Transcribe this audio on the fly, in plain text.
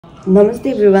नमस्ते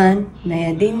एभ्रिवान,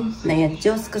 नयाँ दिन नयाँ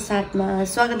जोसको साथमा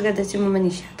स्वागत गर्दछु म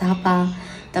मनिषा थापा।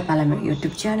 तपाईलाई मेरो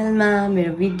युट्युब च्यानलमा,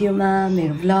 मेरो भिडियोमा,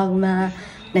 मेरो ब्लगमा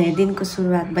नयाँ दिनको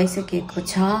सुरुवात भइसकेको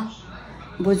छ।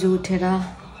 बोजू उठेर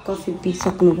कफी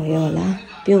पिइसक्नु भयो होला,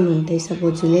 पिउनु हुँदैछ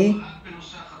बोजूले।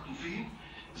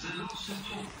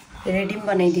 रेडी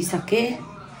बनाइदिसके।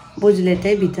 बोजूले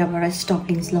चाहिँ भित्रबाट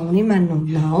स्टकिङ्स लगाउनै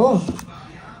मान्नुहुन्न हो।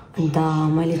 अन्त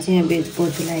मैले चाहिँ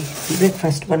बोजूलाई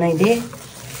ब्रेकफास्ट बनाइदिएँ।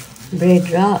 ब्रेड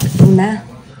र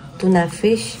टुना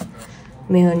फिश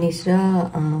मेयोनिज र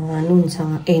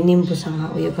नुनसँग निम्बुसँग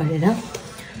उयो गरेर।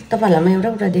 तपाईहरुलाई म एउटा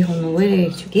कुरा देखाउनु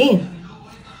गइरहेको छु कि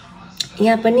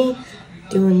यहाँ पनि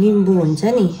त्यो निम्बु हुन्छ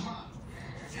नि,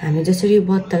 हामी जसरी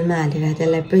बोतलमा हालेर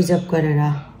त्यसलाई प्रिजर्भ गरेर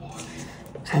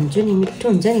खान्छु नि, मिठो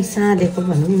हुन्छ नि, साँधेको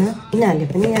भनौँ न। यिनीहरूले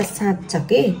पनि यहाँ साँध्छ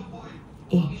के।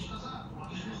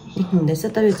 देख्नु हुँदैछ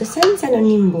तर यो चाहिँ सानो सानो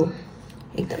निम्बु,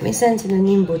 एकदमै सानो सानो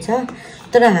निम्बु छ।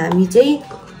 तर हामी चाहिँ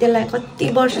त्यसलाई कति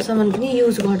वर्षसम्म पनि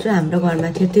युज गर्छौँ। हाम्रो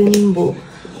घरमा थियो त्यो निम्बु,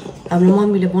 हाम्रो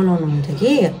मम्मीले बनाउनु हुन्थ्यो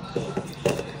कि,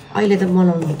 अहिले त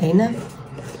बनाउनु हुँदैन,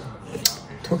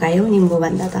 थोकायो निम्बु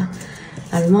भन्दा त।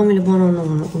 हाम्रो मम्मीले बनाउनु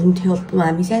हुन्थ्यो,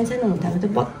 हामी सानो सानो हुँदा त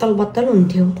बत्तल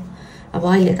हुन्थ्यो। अब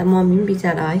अहिले त मम्मी पनि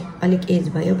बिचरा है अलिक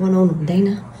एज भयो, बनाउनु हुँदैन।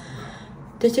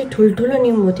 त्यो चाहिँ ठुल्ठुलो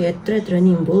निम्बु थियो, यत्रो यत्रो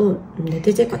निम्बु।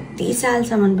 त्यो चाहिँ कति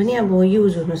सालसम्म पनि अब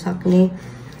युज हुन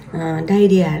सक्ने।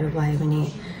 डाइरियाहरू भयो भने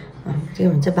के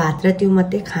हुन्छ, भात र त्यो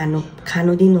मात्रै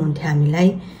खानु दिनुहुन्थ्यो हामीलाई।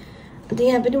 अन्त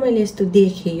यहाँ पनि मैले यस्तो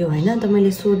देखेँ यो होइन। त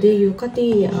मैले सोधेँ यो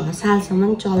कति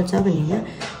सालसम्म चल्छ भनेर।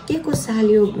 के को साल,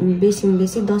 यो बेसी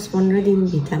 10-15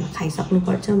 दिनभित्रमा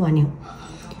खाइसक्नुपर्छ भन्यो।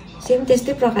 सेम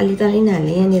त्यस्तै प्रकारले तर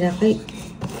यिनीहरूले यहाँनिर खै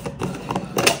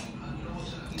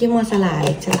के मसला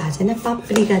हालेको छ थाहा छैन,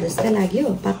 पाप्रिका जस्तै लाग्यो,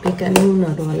 पाप्रिका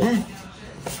नुनहरू होला।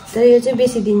 तर यो चाहिँ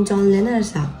बेसी दिन चल्दैन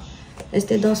रहेछ,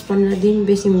 यस्तै 10-15 दिन,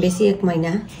 बेसी 1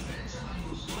 महिना।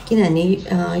 किनभने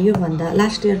योभन्दा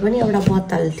लास्ट इयर पनि एउटा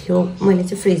बोतल थियो, मैले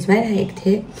चाहिँ फ्रिजमै राखेको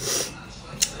थिएँ।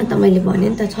 अन्त मैले भनेँ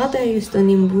नि त छ त यस्तो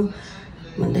निम्बु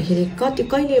भन्दाखेरि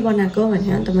कहिले बनाएको भने,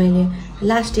 अन्त मैले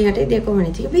लास्ट इयरै दिएको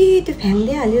भनेको थिएँ कि त्यो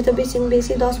फ्याँक्दै हाल्यो त,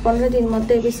 बेसी 10-15 दिन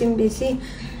मात्रै, बेसी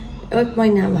 1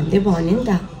 महिना भन्दै भन्यो नि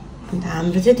त। अन्त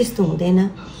हाम्रो चाहिँ त्यस्तो हुँदैन,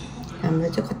 हाम्रो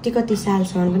चाहिँ कति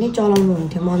सालसम्म पनि चलाउनु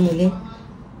हुन्थ्यो मम्मीले।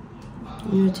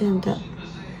 यो चाहिँ अन्त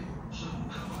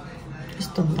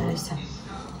यस्तो हुँदो रहेछ।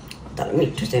 तर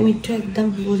मिठो चाहिँ मिठो एकदम,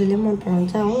 बोजूले मन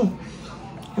पराउँछ हो।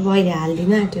 अब अहिले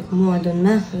हालिदिनु आँटेको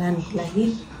मोअदनमा लानुको लागि।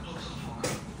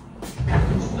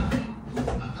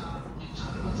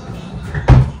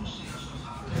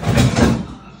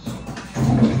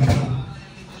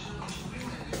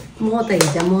 म त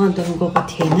हिजो मोअदन गएको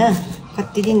थिएन,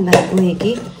 कति दिन बाद गएँ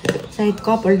कि, सायद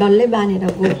कपाल डल्लै बाँधेर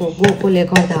गएकोले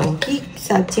गर्दा हो कि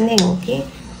साँच्ची नै हो कि।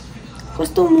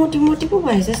 कस्तो मोटी पो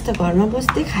भएछ यस्तो, घरमा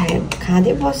बस्दै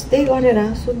खाँदै बस्दै गरेर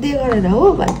सुत्दै गरेर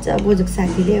हो भन्छ बोजूको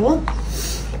साथीले हो।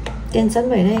 टेन्सन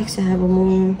भइरहेको छ। अब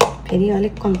म फेरि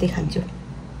अलिक कम्ती खान्छु।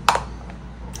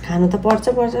 खानु त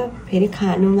पर्छ, फेरि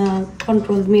खानुमा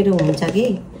कन्ट्रोल मेरो हुन्छ कि।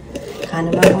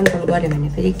 खानुमा कन्ट्रोल गऱ्यो भने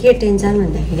फेरि के टेन्सन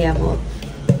भन्दाखेरि अब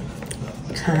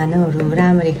खानाहरू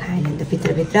राम्ररी खाएन भने त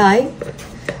भित्रभित्र है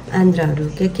आन्द्राहरू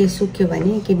के सुक्यो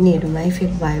भने, किडनीहरूमा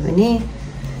इफेक्ट भयो भने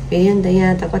फेरि अन्त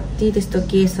यहाँ त कति त्यस्तो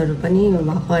केसहरू पनि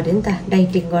भएको अरे नि त,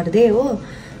 डाइटिङ गर्दै हो,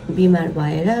 बिमार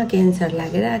भएर क्यान्सर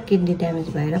लागेर किडनी ड्यामेज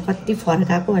भएर कति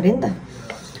फर्काएको अरे नि त।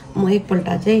 म एकपल्ट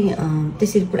चाहिँ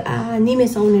त्यसरी पुरा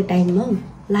निमेष आउने टाइममा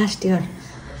लास्ट इयर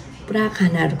पुरा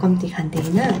खानाहरू कम्ती खान्थेँ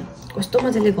होइन, कस्तो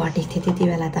मजाले घटेको थिएँ त्यति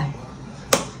बेला त,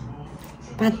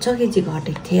 5-6 केजी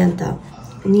घटेको थिएँ। अन्त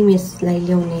निमेषलाई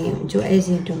ल्याउने जो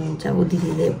एजेन्ट हुनुहुन्छ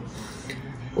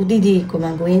ऊ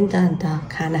दिदीकोमा गएँ नि त। अन्त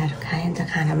खानाहरू खाएँ, अन्त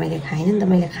खाना मैले खाएँ नि त।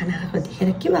 मैले खाना खाएको देखेर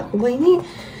के भएको बहिनी,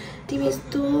 तिमी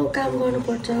यस्तो काम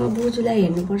गर्नुपर्छ, बोजूलाई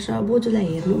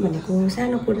हेर्नु भनेको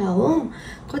सानो कुरा हो।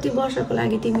 कति वर्षको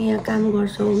लागि तिमी यहाँ काम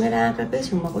गर्छौ, मेरो आँखाकै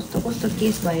छेउमा कस्तो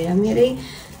केस भएर मेरै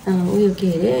उयो के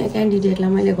अरे क्यान्डिडेटलाई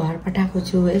मैले घर पठाएको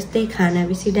छु। यस्तै खाना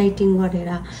बेसी डाइटिङ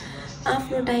गरेर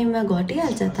आफ्नो टाइममा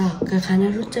घटिहाल्छ त, खाना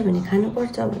रुच्छ भने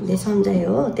खानुपर्छ भन्दै सम्झाएँ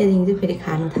हो। त्यहाँदेखि चाहिँ फेरि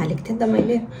खानु थालेको थिएँ नि त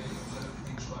मैले।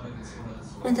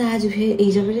 अन्त आज फेरि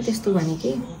हिजो पनि त्यस्तो भने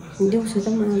कि दिउँसो त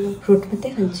म फ्रुट्स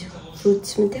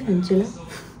मात्रै खान्छु ल।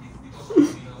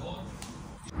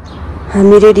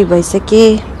 हामी रेडी भइसकेँ,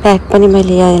 प्याक पनि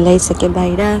मैले यहाँ ल्याइसकेँ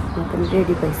बाहिर, म पनि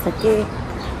रेडी भइसकेँ।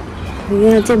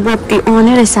 यहाँ चाहिँ बत्ती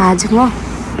आउने रहेछ आज। म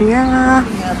यहाँ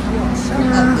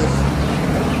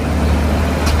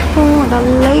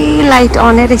डल्लै लाइट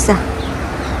आउने रहेछ।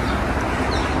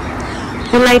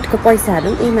 यो लाइटको पैसाहरू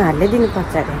पनि यिनीहरूले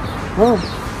दिनुपर्छ अरे हो।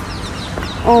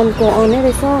 ऑनको आउने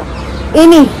रहेछ।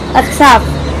 एनी अच्छा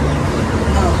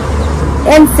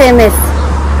एमसीएमएस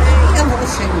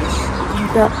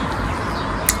र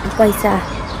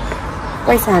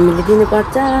पैसा हामीले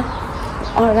दिनुपर्छ।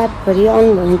 रातभरि अन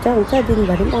हुन्छ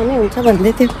दिनभरि पनि अनै हुन्छ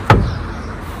भन्दै थियो।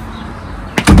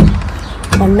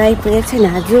 भन्न आइपुगेको छैन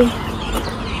आज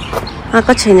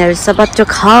आएको छैन रहेछ। बच्चो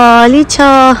खाली छ।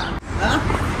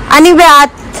 अनि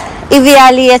बेat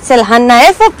Iviali Etsel Hanna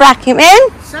even prak hem in?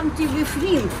 Samti we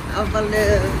vriend. Aber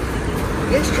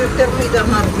yesto termida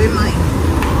maar bij mij.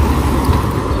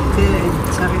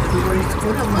 Zeg ik voor het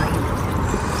goed mij.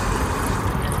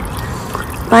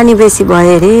 पानी बेसी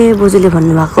भयो रे बोजूले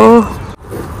भन्नुभएको।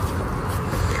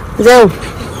 जाऊ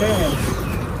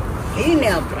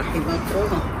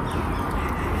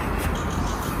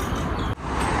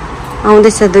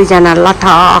आउँदैछ दुईजना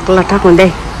लठक हुँदै।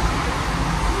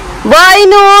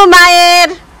 बहिनु मायर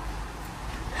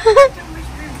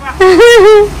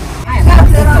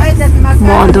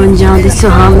Moadon जाँदैछु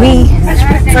हामी।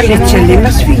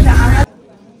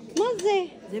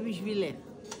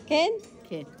 כן?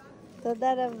 כן.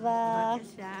 תודה רבה.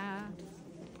 בבקשה.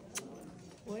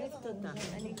 אוהבת אותה.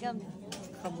 אני גם.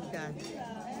 חמודה.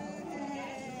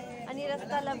 אני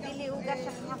רצתה להביא לי עוגה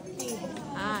שכחתי.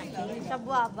 כן.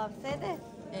 שבוע הבא, בסדר?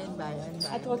 אין בעיה, אין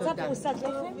בעיה. את רוצה פרוסת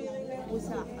לחם?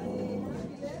 פרוסה אחת.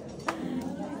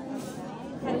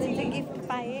 खाली गिफ्ट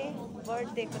पाए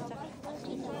बर्थडे को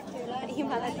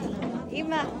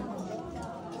इमा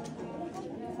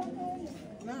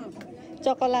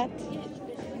चोकोलेट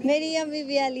मेरी यम्मी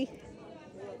बियाली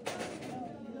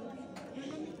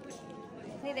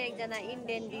मेरो एकजना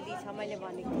इन्डियन दिदी छ मैले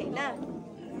भनेको थिएँ हैन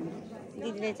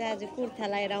दिदीले चाहिँ आज कुर्ता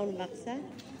लगाएर आउनु भएको छ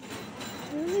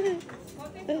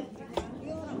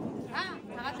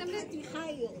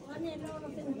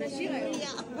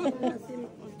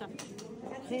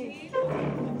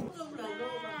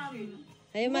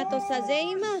Hey, mato sa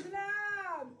Zeima.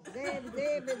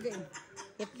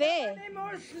 יפה.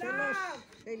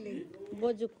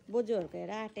 בוג'ורקה,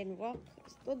 ראטן ווק.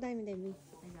 סתו דיימי.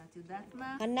 את יודעת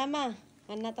מה? הנמה.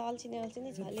 הנה אתה אלציני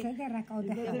צהלי. בסדר, רק עוד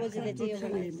אחת. בוג'לה ג'יו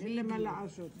בנס. למה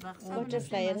לעשות?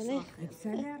 בוטרפלייר, נה?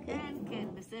 בסדר? כן,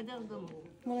 בסדר גמור.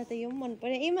 מולה את היום מון פרע.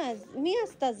 אמא, מי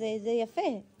עשתה זה? זה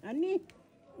יפה. אני?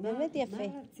 באמת יפה. מה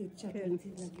רצית שאת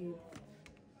רצית להגיד?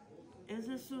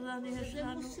 איזה סוזני יש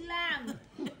לנו? זה מושלם.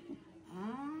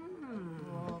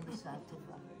 בשעה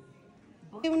טובה.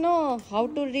 You know how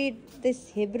to read this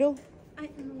Hebrew? I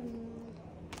know.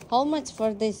 How much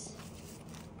for this?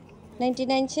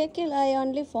 99 shekel. I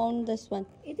only found this one.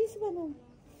 It is one.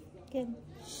 Can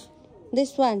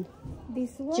This one.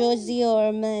 this one? Josie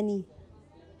or Manny.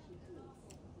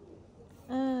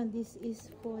 This is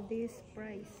for this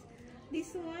price.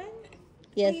 This one?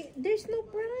 Yes. There's no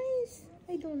price.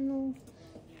 I don't know.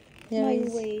 There My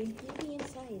is. way. Maybe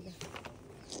inside.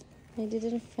 I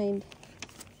didn't find.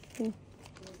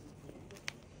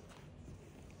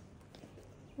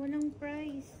 Walang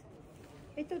price.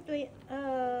 Ito to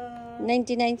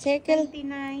 99 shekel.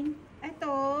 29.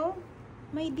 Ito,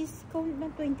 may discount na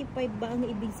 25 ba ang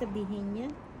ibig sabihin niya?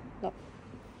 No.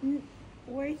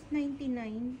 Worth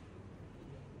 99.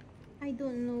 I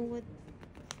don't know what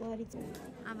it's.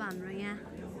 अब हाम्रो यहाँ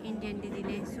Indian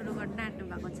दिदीले सुरु गर्न आँट्नु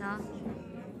भएको छ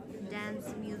dance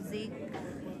music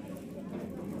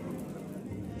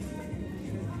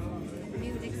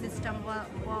system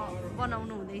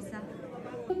बनाउनु हुँदैछ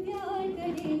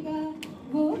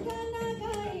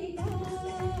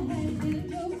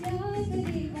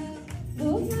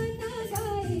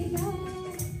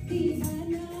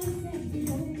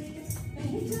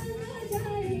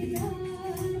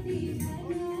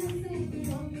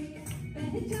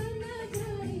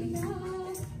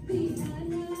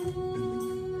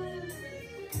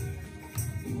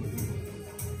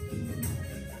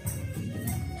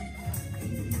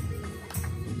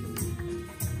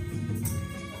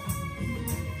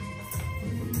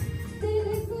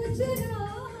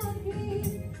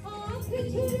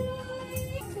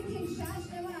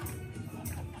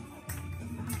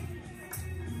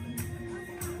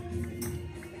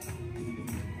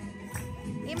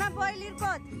Ima boy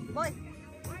lirkot boy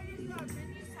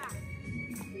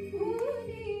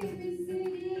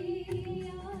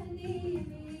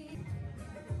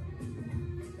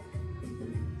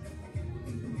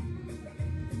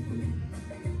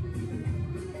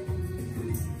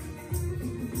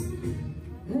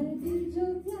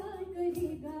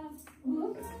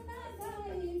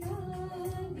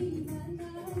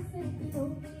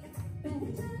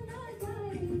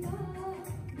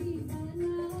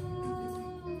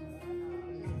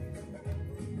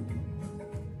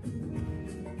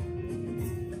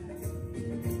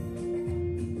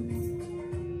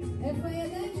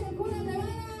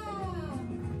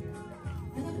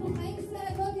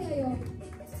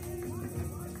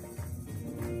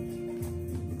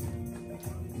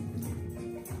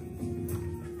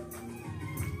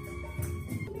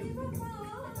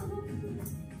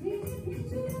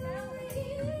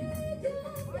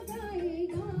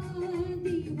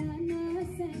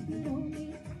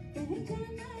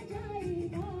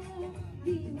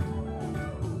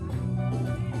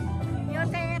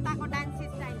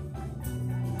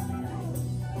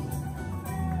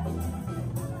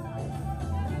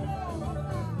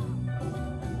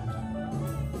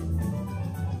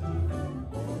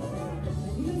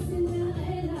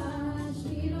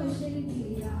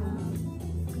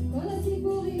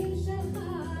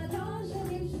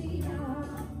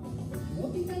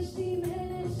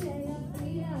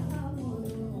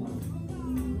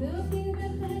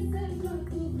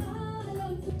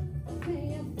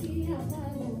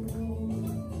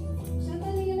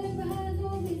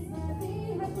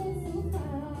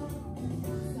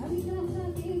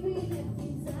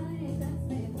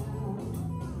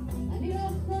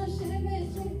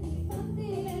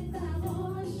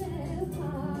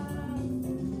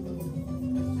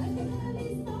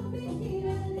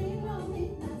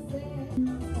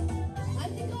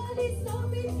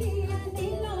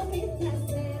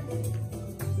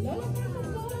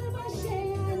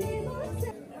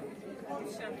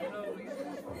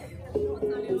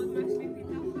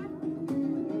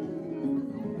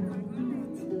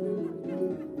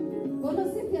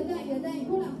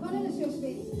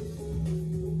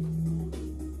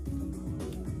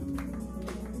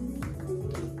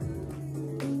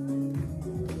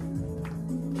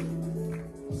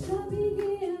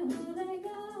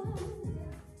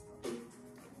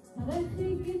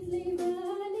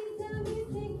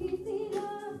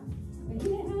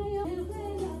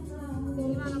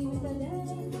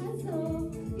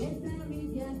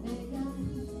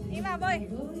Ima boy.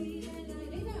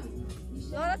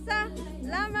 Garawxa,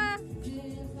 lama.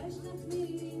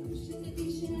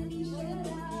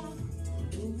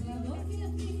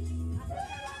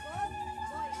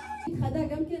 חדה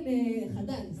גם כן,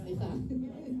 חדן, סליחה.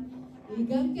 היא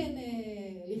גם כן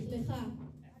לכלכה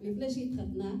לפני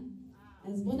שהתחתנה,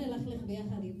 אז בוא נלכלך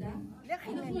ביחד איתה.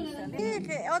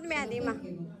 עוד מעט אימא.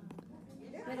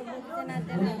 मेरो बुझ्दैन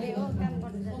त्यसले हो काम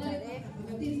गर्छ अरे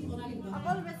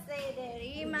अकल बस्दै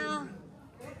इमा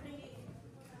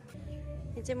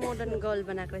यो चाहिँ मोडर्न गर्ल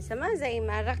बनाएको रहेछ म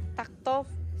जैमा रक्तक्तो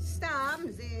סתם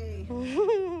זה...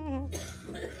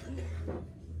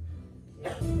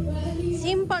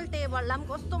 सिम्पल टेबललाई पनि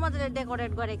कस्तो मजाले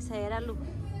डेकोरेट गरेको छ हेर लु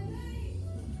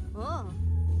हो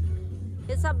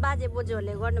यो सब बाजे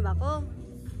बोजूहरूले गर्नुभएको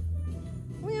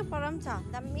उयो पर पनि छ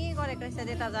दामी गरेको रहेछ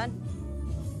त्यता झन्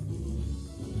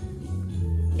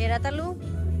हेर त लु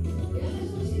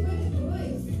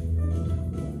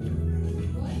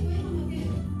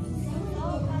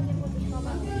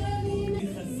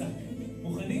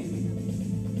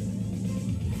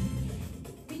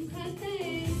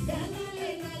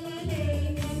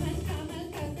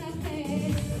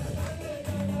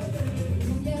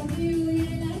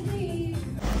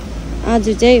आज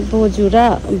चाहिँ बोजू र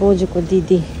बोजूको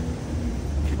दिदी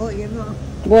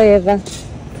बोएगा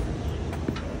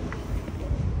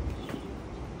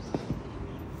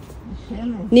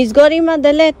निजगरीमा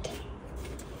दलेत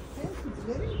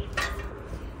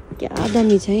क्या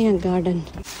दामी छ यहाँ गार्डन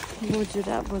बोजू र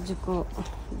बोजूको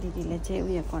दिदीले चाहिँ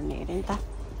उयो गर्ने अरे नि त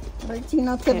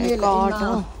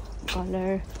कलर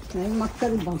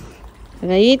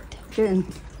राइट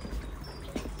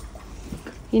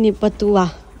यिनी पतुवा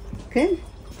כן,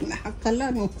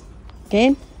 קלרנו.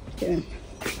 כן? כן.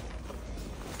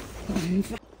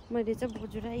 मैले चाहिँ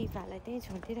बोजू र इभालाई त्यहीँ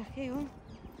छोडिदिइराखेँ हो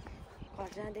घर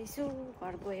जाँदैछु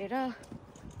घर गएर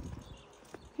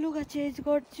लुगा चेन्ज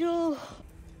गर्छु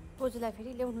बोजूलाई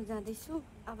फेरि ल्याउनु जाँदैछु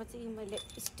अब चाहिँ मैले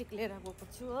स्टिक लिएर गएको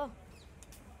छु हो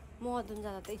मोहदन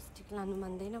जाँदा त स्टिक लानु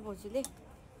मान्दैन बोजूले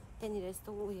त्यहाँनिर यस्तो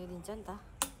उयो दिन्छ नि त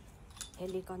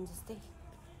हेलिकन जस्तै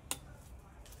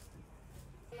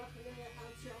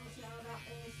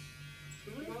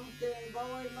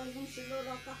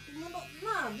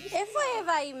איפה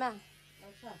אווה אימא?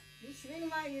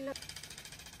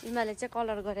 אימאले चाहिँ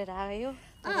कलर गरेर आयो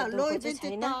לא הבאת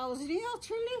את האוזניות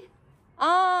שלי?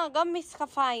 גם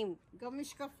משקפיים. גם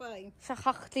משקפיים.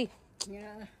 שכחתי.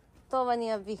 טוב,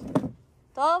 אני אביא.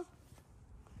 טוב?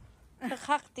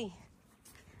 שכחתי.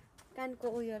 कानको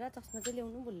उयो र चस्मा चाहिँ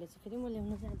ल्याउनु भुलेछु फेरि म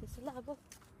ल्याउनु जाँदैछु ल अब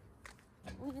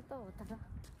उयो त हो त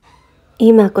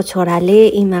इमाको छोराले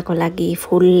इमाको लागि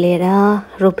फुल लिएर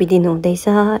रोपिदिनु हुँदैछ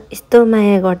यस्तो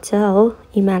माया गर्छ हो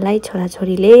इमालाई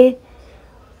छोराछोरीले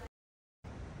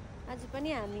आज पनि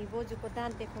हामी बोजूको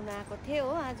दाँत देखाउन आएको थियो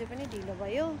हो आज पनि ढिलो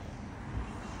भयो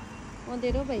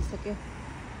अँधेरो भइसक्यो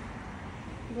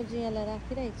बोजू यहाँलाई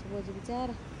राखिरहेको छु बोजू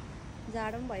बिचारा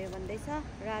जाडो पनि भयो भन्दैछ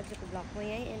र आजको भ्लग म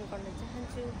यहीँ एन्ड गर्न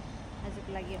चाहन्छु आजको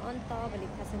लागि अन्त भोलि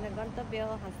खासैमा गन्तव्य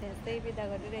हाँस्दै हाँस्दै बिदा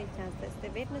गरिरहेको छु हाँस्दै हाँस्दै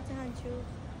भेट्न चाहन्छु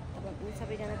तपाईँ पनि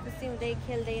सबैजना खुसी हुँदै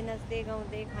खेल्दै नाच्दै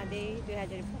गाउँदै खाँदै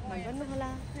 2000 गर्नुहोला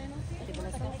त्यति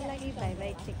बेलासम्मको लागि बाई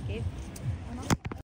बाई टेक केयर